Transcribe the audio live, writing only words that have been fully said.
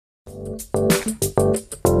Hi,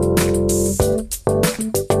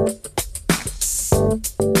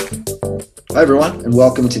 everyone, and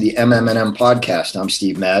welcome to the MM+M podcast. I'm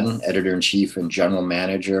Steve Madden, editor-in-chief and general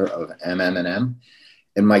manager of MM+M.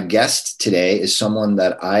 And my guest today is someone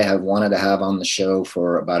that I have wanted to have on the show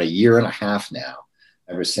for about a year and a half now,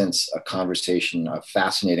 ever since a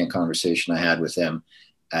fascinating conversation I had with him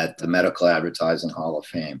at the Medical Advertising Hall of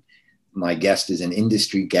Fame. My guest is an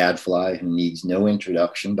industry gadfly who needs no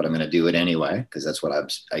introduction, but I'm going to do it anyway, because that's what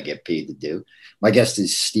I get paid to do. My guest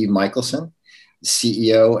is Steve Michaelson,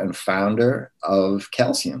 CEO and founder of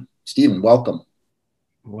Calcium. Stephen, welcome.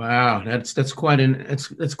 Wow, that's quite an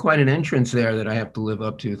entrance there that I have to live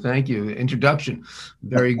up to. Thank you. Introduction,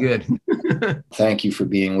 very good. Thank you for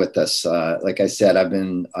being with us. Like I said, I've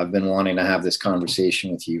been wanting to have this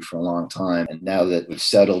conversation with you for a long time, and now that we've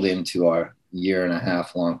settled into our year and a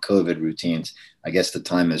half long COVID routines, I guess the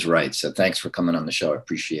time is right. So thanks for coming on the show. I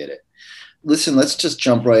appreciate it. Listen, let's just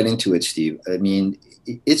jump right into it, Steve. I mean,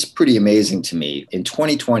 it's pretty amazing to me. In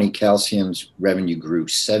 2020, Calcium's revenue grew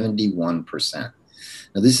 71%.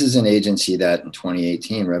 Now, this is an agency that in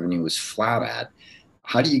 2018 revenue was flat at.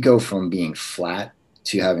 How do you go from being flat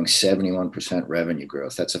to having 71% revenue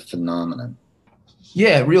growth? That's a phenomenon.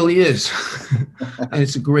 Yeah, it really is. And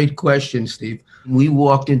it's a great question, Steve. We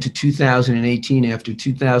walked into 2018. After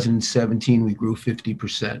 2017, we grew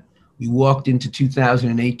 50%. We walked into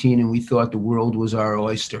 2018 and we thought the world was our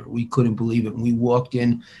oyster. We couldn't believe it. And we walked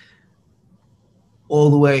in all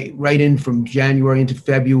the way right in from January into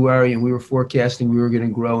February, and we were forecasting we were going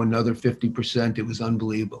to grow another 50%. It was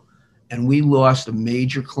unbelievable. And we lost a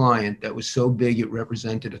major client that was so big it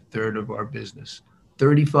represented a third of our business.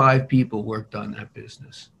 35 people worked on that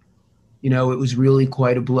business. You know, it was really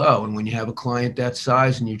quite a blow. And when you have a client that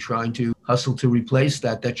size and you're trying to hustle to replace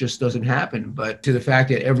that, that just doesn't happen. But to the fact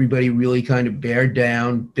that everybody really kind of bared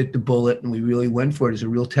down, bit the bullet, and we really went for it is a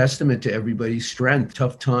real testament to everybody's strength.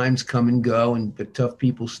 Tough times come and go, but tough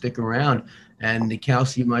people stick around. And the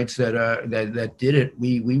Calciumites that did it,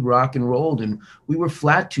 we rock and rolled, and we were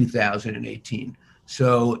flat 2018.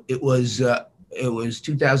 So it was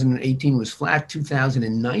 2018 was flat.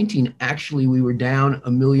 2019, actually, we were down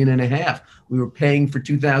 $1.5 million. We were paying for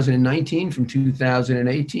 2019 from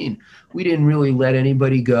 2018. We didn't really let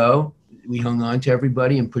anybody go. We hung on to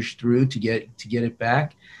everybody and pushed through to get it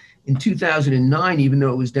back. In 2009, even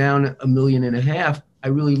though it was down $1.5 million, I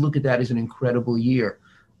really look at that as an incredible year.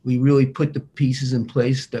 We really put the pieces in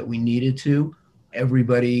place that we needed to.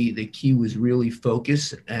 Everybody, the key was really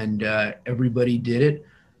focus, and everybody did it.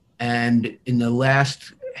 And in the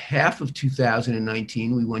last half of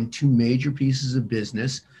 2019, we won two major pieces of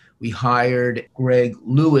business. We hired Greg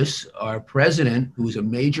Lewis, our president, who was a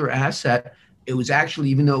major asset. It was actually,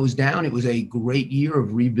 even though it was down, it was a great year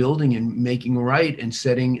of rebuilding and making right and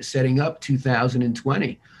setting up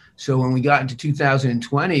 2020. So when we got into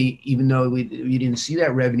 2020, even though we didn't see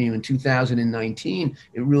that revenue in 2019,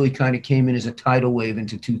 it really kind of came in as a tidal wave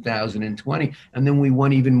into 2020. And then we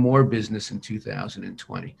won even more business in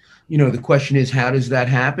 2020. You know, the question is, how does that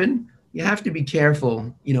happen? You have to be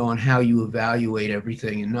careful, you know, on how you evaluate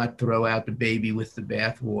everything and not throw out the baby with the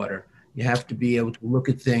bathwater. You have to be able to look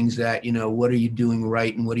at things that, you know, what are you doing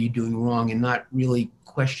right and what are you doing wrong, and not really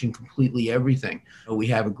question completely everything. We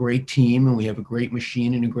have a great team and we have a great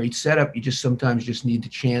machine and a great setup. You just sometimes just need the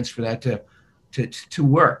chance for that to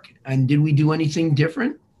work. And did we do anything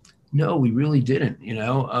different? No, we really didn't. You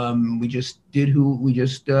know, we just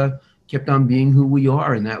kept on being who we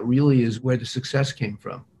are, and that really is where the success came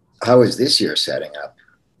from. How is this year setting up?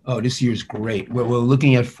 Oh, this year's great. We're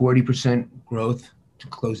looking at 40% growth to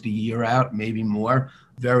close the year out, maybe more.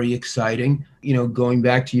 Very exciting. You know, going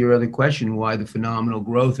back to your other question, why the phenomenal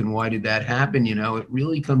growth and why did that happen? You know, it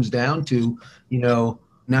really comes down to, you know,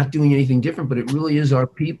 not doing anything different, but it really is our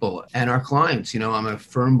people and our clients. You know, I'm a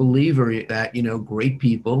firm believer that, you know, great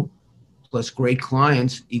people plus great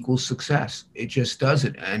clients equals success. It just does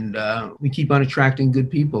it. And we keep on attracting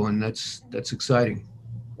good people, and that's exciting.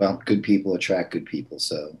 Well, good people attract good people.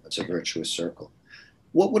 So it's a virtuous circle.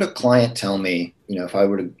 What would a client tell me, you know, if I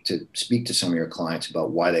were to speak to some of your clients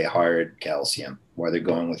about why they hired Calcium, why they're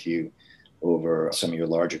going with you over some of your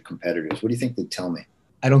larger competitors? What do you think they'd tell me?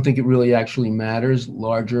 I don't think it really actually matters,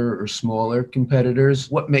 larger or smaller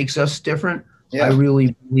competitors. What makes us different? Yeah. I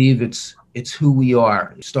really believe it's who we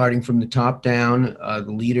are. Starting from the top down,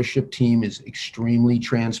 the leadership team is extremely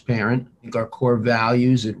transparent. I think our core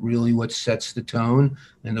values, it really what sets the tone,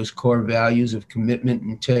 and those core values of commitment,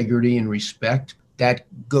 integrity, and respect, that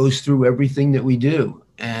goes through everything that we do.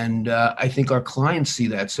 And I think our clients see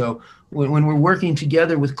that. So when we're working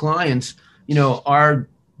together with clients, you know, our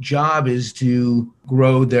job is to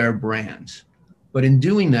grow their brands. But in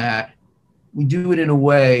doing that, we do it in a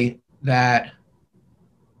way that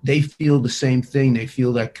they feel the same thing. They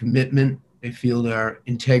feel that commitment, they feel their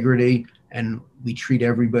integrity, and we treat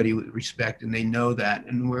everybody with respect, and they know that.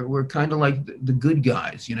 And we're kind of like the good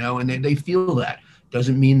guys, and they feel that.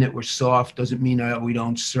 Doesn't mean that we're soft, doesn't mean that we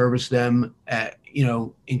don't service them,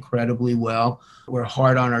 incredibly well. We're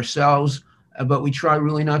hard on ourselves, but we try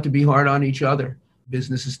really not to be hard on each other.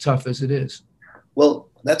 Business is tough as it is. Well,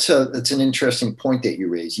 that's an interesting point that you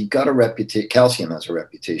raise. You've got a reputation. Calcium has a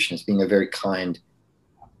reputation as being a very kind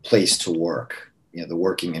place to work. The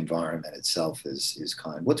working environment itself is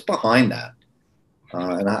kind. What's behind that?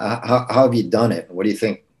 And how have you done it? What do you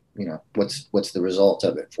think? What's the result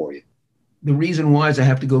of it for you? The reason why is I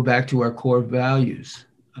have to go back to our core values.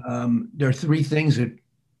 There are three things that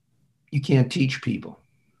you can't teach people.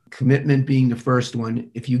 Commitment being the first one.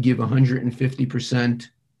 If you give 150%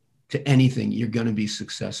 to anything, you're going to be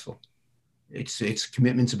successful. It's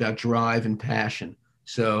commitments about drive and passion.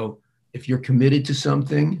 So if you're committed to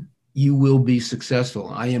something, you will be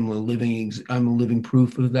successful. I'm a living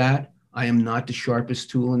proof of that. I am not the sharpest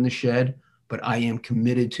tool in the shed, but I am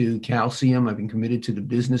committed to Calcium. I've been committed to the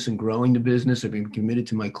business and growing the business. I've been committed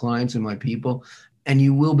to my clients and my people, and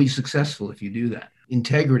you will be successful if you do that.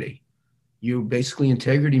 Integrity.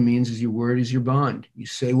 Integrity means is your word is your bond. You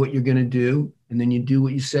say what you're going to do, and then you do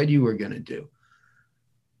what you said you were going to do.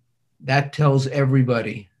 That tells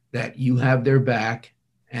everybody that you have their back,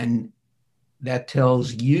 and that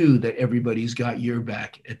tells you that everybody's got your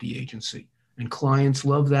back at the agency. And clients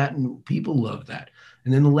love that, and people love that.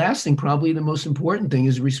 And then the last thing, probably the most important thing,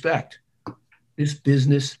 is respect. This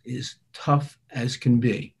business is tough as can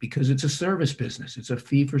be because it's a service business. It's a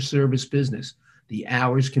fee-for-service business. The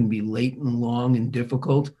hours can be late and long and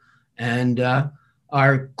difficult. And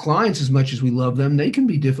our clients, as much as we love them, they can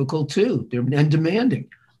be difficult too. They're demanding.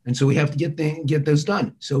 And so we have to get those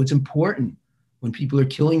done. So it's important when people are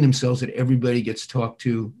killing themselves that everybody gets talked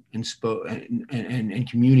to and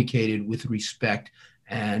communicated with respect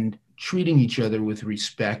and treating each other with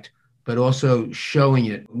respect, but also showing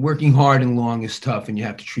it. Working hard and long is tough, and you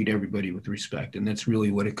have to treat everybody with respect. And that's really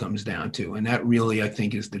what it comes down to. And that really, I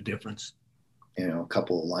think, is the difference. A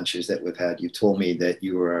couple of lunches that we've had, you told me that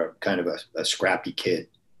you were kind of a scrappy kid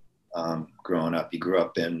growing up. You grew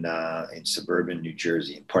up in suburban New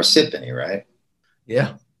Jersey, in Parsippany, right?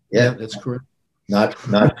 Yeah, that's correct.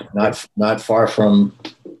 Not far from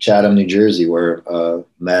Chatham, New Jersey, where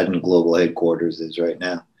Madden Global Headquarters is right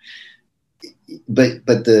now.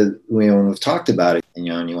 But when we've talked about it, and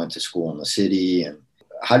you went to school in the city, and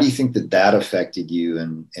how do you think that affected you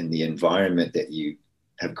and the environment that you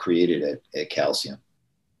have created at Calcium?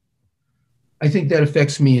 I think that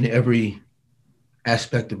affects me in every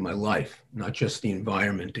aspect of my life, not just the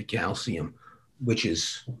environment at Calcium, which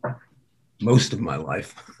is most of my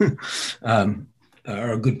life,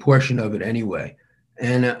 or a good portion of it anyway.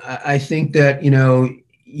 And I think that,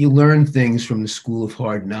 you learn things from the school of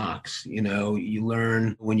hard knocks. You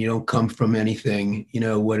learn when you don't come from anything,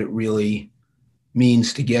 what it really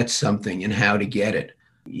means to get something and how to get it.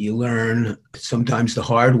 You learn sometimes the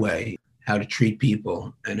hard way how to treat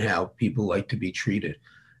people and how people like to be treated.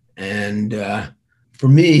 And for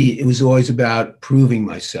me, it was always about proving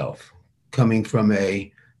myself, coming from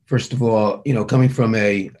a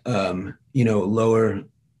lower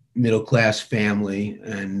middle class family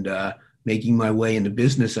and making my way into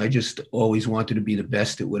business. I just always wanted to be the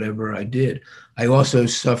best at whatever I did. I also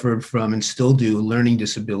suffered from, and still do, learning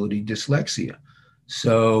disability, dyslexia.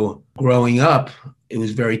 So growing up, it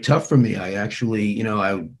was very tough for me. I actually,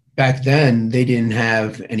 back then, they didn't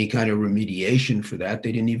have any kind of remediation for that.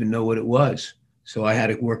 They didn't even know what it was. So I had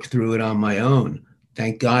to work through it on my own.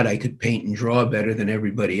 Thank God I could paint and draw better than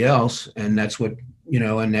everybody else. And that's what,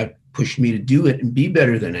 and that pushed me to do it and be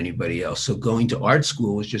better than anybody else. So going to art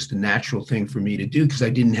school was just a natural thing for me to do because I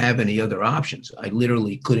didn't have any other options. I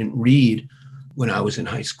literally couldn't read when I was in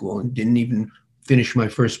high school and didn't even finish my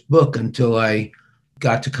first book until I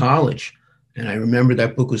got to college. And I remember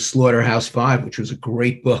that book was Slaughterhouse-Five, which was a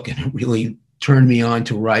great book, and it really turned me on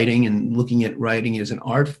to writing and looking at writing as an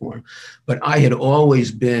art form. But I had always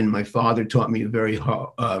been, my father taught me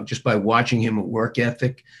just by watching him, a work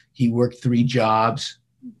ethic. He worked 3 jobs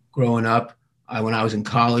growing up. When I was in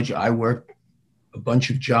college, I worked a bunch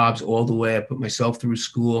of jobs all the way. I put myself through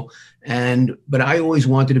school, but I always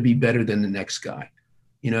wanted to be better than the next guy.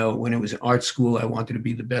 When it was art school, I wanted to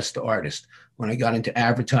be the best artist. When I got into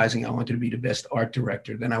advertising, I wanted to be the best art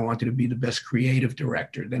director. Then I wanted to be the best creative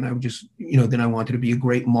director. Then then I wanted to be a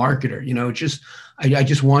great marketer. I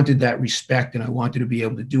just wanted that respect, and I wanted to be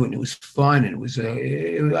able to do it. And it was fun.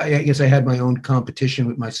 And I guess I had my own competition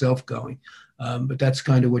with myself going. But that's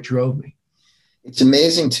kind of what drove me. It's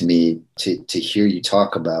amazing to me to hear you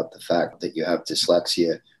talk about the fact that you have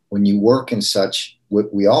dyslexia when you work in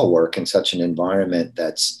we all work in such an environment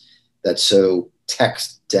that's so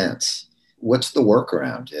text dense. What's the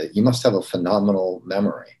workaround? You must have a phenomenal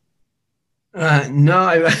memory.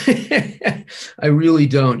 No, I really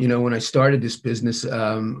don't. When I started this business,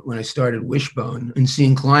 when I started Wishbone and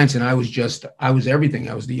seeing clients, and I was everything.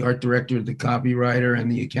 I was the art director, the copywriter,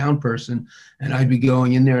 and the account person. And I'd be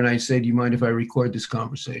going in there and I'd say, do you mind if I record this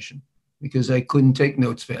conversation? Because I couldn't take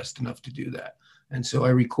notes fast enough to do that. And so I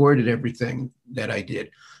recorded everything that I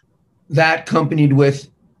did. That accompanied with,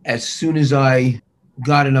 as soon as I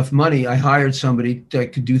got enough money, I hired somebody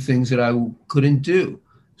that could do things that I couldn't do.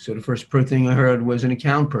 So the first thing I heard was an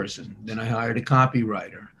account person. Then I hired a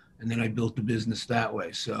copywriter, and then I built the business that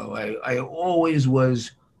way. So I always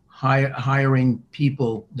was hiring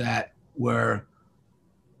people that were,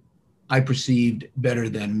 I perceived, better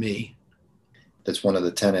than me. That's one of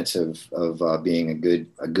the tenets of being a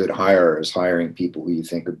good hirer, is hiring people who you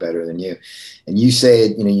think are better than you. And you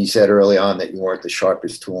said early on that you weren't the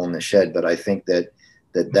sharpest tool in the shed, but I think that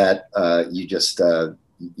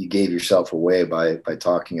you gave yourself away by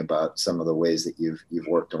talking about some of the ways that you've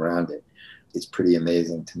worked around it. It's pretty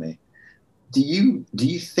amazing to me. Do you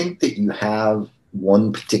think that you have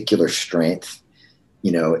one particular strength?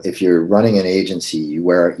 If you're running an agency,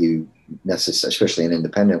 especially an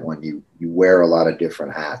independent one, you wear a lot of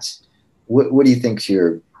different hats. What do you think's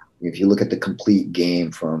if you look at the complete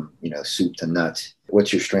game from soup to nuts,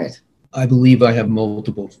 what's your strength? I believe I have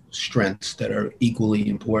multiple strengths that are equally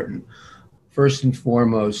important. First and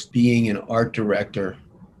foremost, being an art director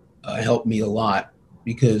helped me a lot,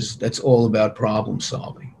 because that's all about problem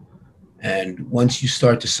solving. And once you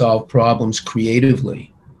start to solve problems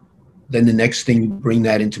creatively, then the next thing, you bring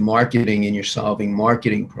that into marketing, and you're solving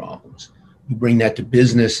marketing problems. You bring that to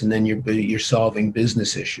business, and then you're solving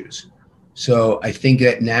business issues. So I think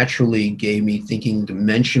that naturally gave me thinking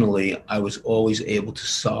dimensionally. I was always able to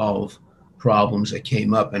solve problems that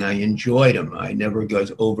came up, and I enjoyed them. I never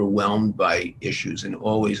was overwhelmed by issues, and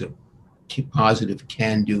always a positive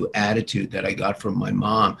can-do attitude that I got from my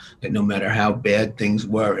mom, that no matter how bad things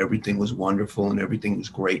were, everything was wonderful and everything was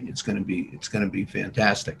great, and it's going to be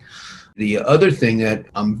fantastic. The other thing that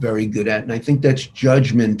I'm very good at, and I think that's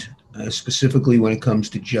judgment, specifically when it comes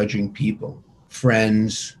to judging people,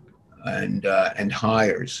 friends, and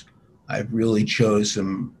hires. I've really chose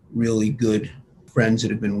some really good friends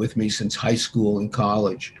that have been with me since high school and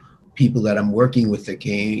college, people that I'm working with that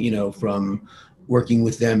came, from working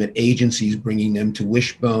with them at agencies, bringing them to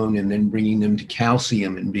Wishbone, and then bringing them to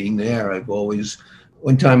Calcium and being there.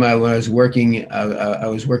 One time I was working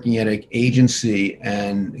at an agency,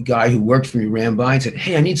 and a guy who worked for me ran by and said,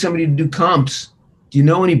 "Hey, I need somebody to do comps. Do you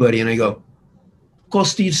know anybody?" And I go, "Call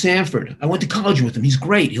Steve Sanford. I went to college with him. He's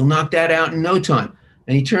great. He'll knock that out in no time."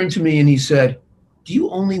 And he turned to me and he said, "Do you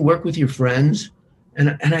only work with your friends?"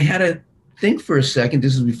 And I had to think for a second.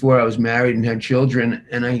 This is before I was married and had children.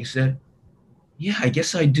 And I said, "Yeah, I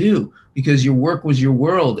guess I do, because your work was your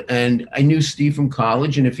world." And I knew Steve from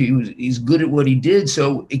college, and he's good at what he did.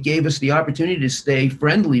 So it gave us the opportunity to stay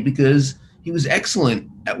friendly, because he was excellent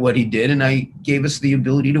at what he did. And I gave us the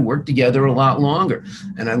ability to work together a lot longer.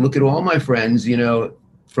 And I look at all my friends,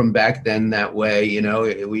 from back then that way,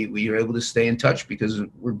 we were able to stay in touch because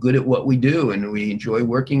we're good at what we do and we enjoy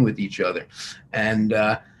working with each other. And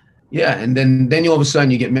and then all of a sudden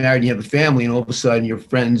you get married and you have a family, and all of a sudden you're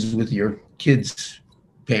friends with your kids'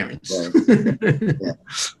 parents. Right.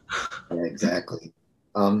 Yeah, exactly.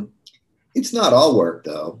 It's not all work,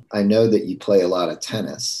 though. I know that you play a lot of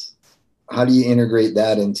tennis. How do you integrate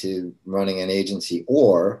that into running an agency,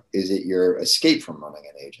 or is it your escape from running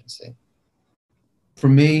an agency? For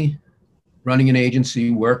me, running an agency,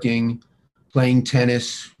 working, playing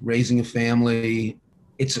tennis, raising a family,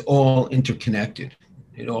 it's all interconnected.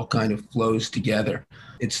 It all kind of flows together.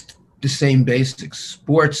 It's the same basics.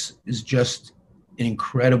 Sports is just an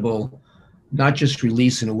incredible, not just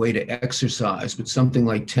release and a way to exercise, but something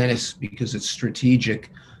like tennis, because it's strategic.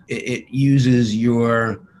 It uses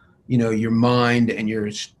your mind and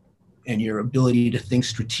your ability to think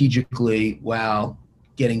strategically while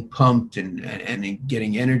getting pumped and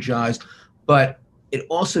getting energized. But it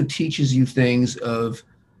also teaches you things of,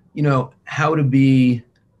 how to be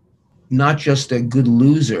not just a good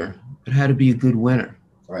loser, but how to be a good winner.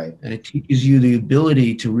 Right. And it teaches you the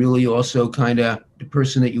ability to really also kind of the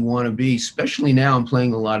person that you want to be. Especially now, I'm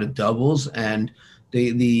playing a lot of doubles, and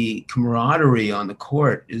the camaraderie on the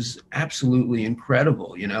court is absolutely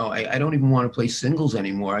incredible. I don't even want to play singles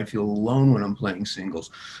anymore. I feel alone when I'm playing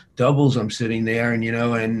singles. Doubles, I'm sitting there, and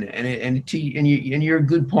you're a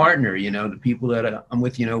good partner. The people that I'm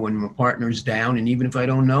with, when my partner's down, and even if I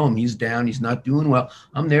don't know him, he's down, he's not doing well,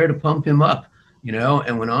 I'm there to pump him up.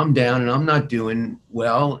 And when I'm down and I'm not doing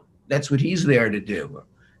well, that's what he's there to do.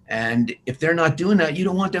 And if they're not doing that, you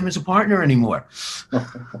don't want them as a partner anymore.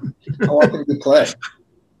 How often do you play?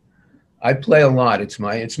 I play a lot. It's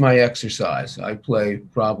my exercise. I play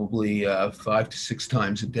probably 5 to 6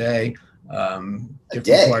 times a day. A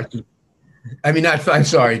day? 5 to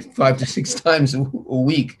 6 times a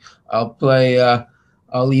week. I'll play.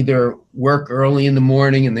 I'll either work early in the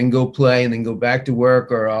morning and then go play and then go back to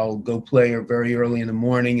work, or I'll go play very early in the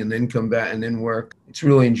morning and then come back and then work. It's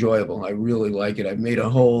really enjoyable. I really like it. I've made a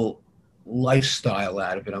whole lifestyle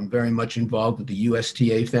out of it. I'm very much involved with the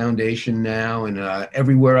USTA Foundation now, and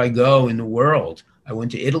everywhere I go in the world. I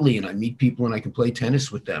went to Italy and I meet people and I can play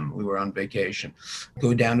tennis with them. We were on vacation.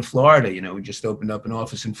 Go down to Florida. We just opened up an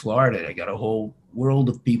office in Florida. I got a whole world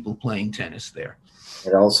of people playing tennis there.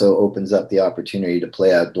 It also opens up the opportunity to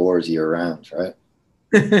play outdoors year round, right?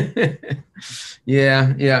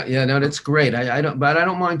 Yeah. No, that's great. I don't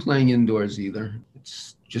mind playing indoors either.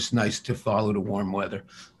 It's just nice to follow the warm weather.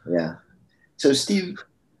 Yeah. So Steve,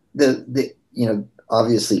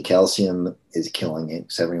 obviously calcium is killing it.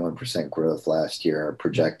 71% growth last year,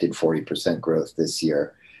 projected 40% growth this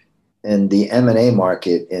year. And the M&A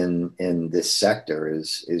market in this sector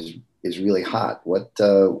is really hot. What's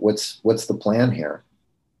the plan here?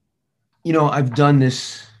 I've done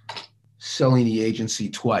this selling the agency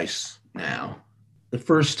twice now. The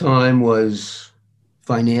first time was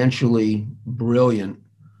financially brilliant,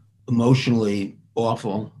 emotionally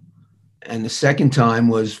awful. And the second time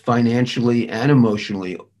was financially and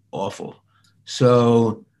emotionally awful.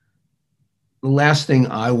 So the last thing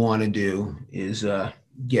I want to do is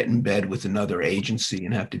get in bed with another agency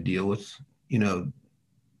and have to deal with,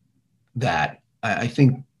 that. I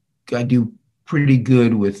think I do pretty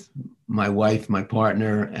good with my wife, my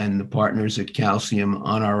partner, and the partners at Calcium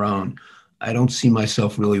on our own. I don't see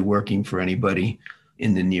myself really working for anybody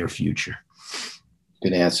in the near future.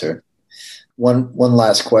 Good answer. One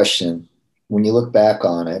last question. When you look back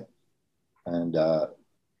on it, and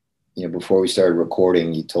before we started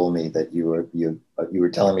recording, you told me that you were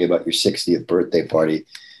telling me about your 60th birthday party,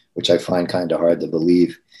 which I find kind of hard to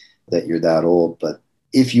believe that you're that old. But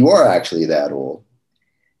if you are actually that old,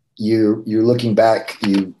 you're looking back.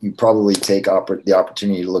 You probably take the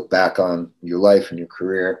opportunity to look back on your life and your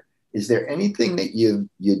career. Is there anything that you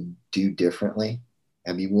do differently?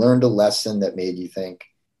 Have you learned a lesson that made you think,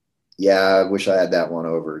 yeah, I wish I had that one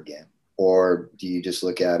over again? Or do you just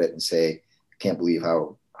look at it and say, I can't believe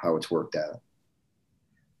how it's worked out?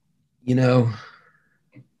 The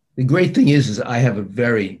great thing is I have a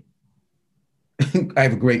great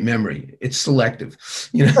memory. It's selective,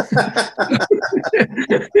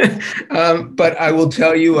 but I will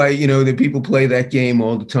tell you, that people play that game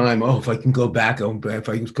all the time. Oh, if I can go back, if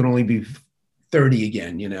I could only be 30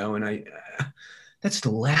 again, and that's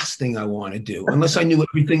the last thing I want to do, unless I knew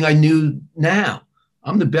everything I knew now.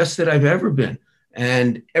 I'm the best that I've ever been.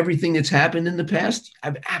 And everything that's happened in the past,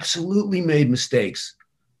 I've absolutely made mistakes,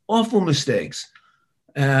 awful mistakes.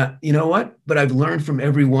 You know what? But I've learned from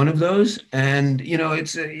every one of those. And,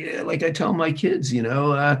 it's like I tell my kids,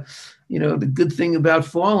 the good thing about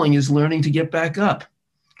falling is learning to get back up,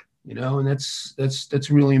 and that's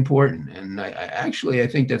really important. And I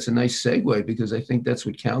think that's a nice segue, because I think that's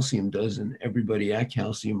what Calcium does, and everybody at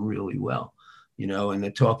Calcium really well. And they're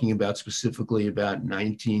talking about specifically about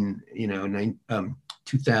 2018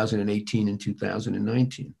 and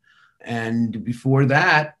 2019. And before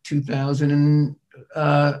that, 2014,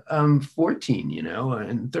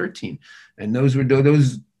 and 13. And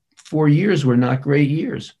those 4 years were not great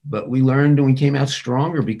years, but we learned and we came out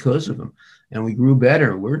stronger because of them. And we grew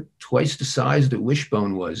better. We're twice the size that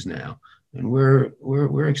Wishbone was now. And we're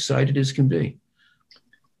excited as can be.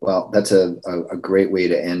 Well, that's a great way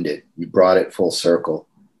to end it. You brought it full circle.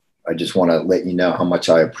 I just want to let you know how much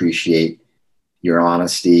I appreciate your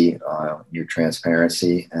honesty, your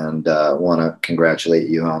transparency, and want to congratulate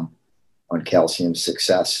you on Calcium's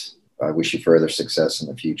success. I wish you further success in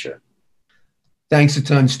the future. Thanks a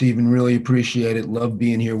ton, Stephen. Really appreciate it. Love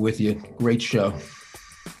being here with you. Great show.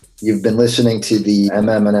 You've been listening to the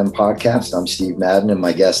MM+M podcast. I'm Steve Madden, and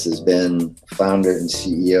my guest has been founder and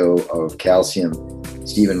CEO of Calcium,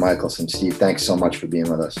 Stephen Michaelson. Steve, thanks so much for being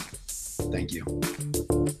with us. Thank you.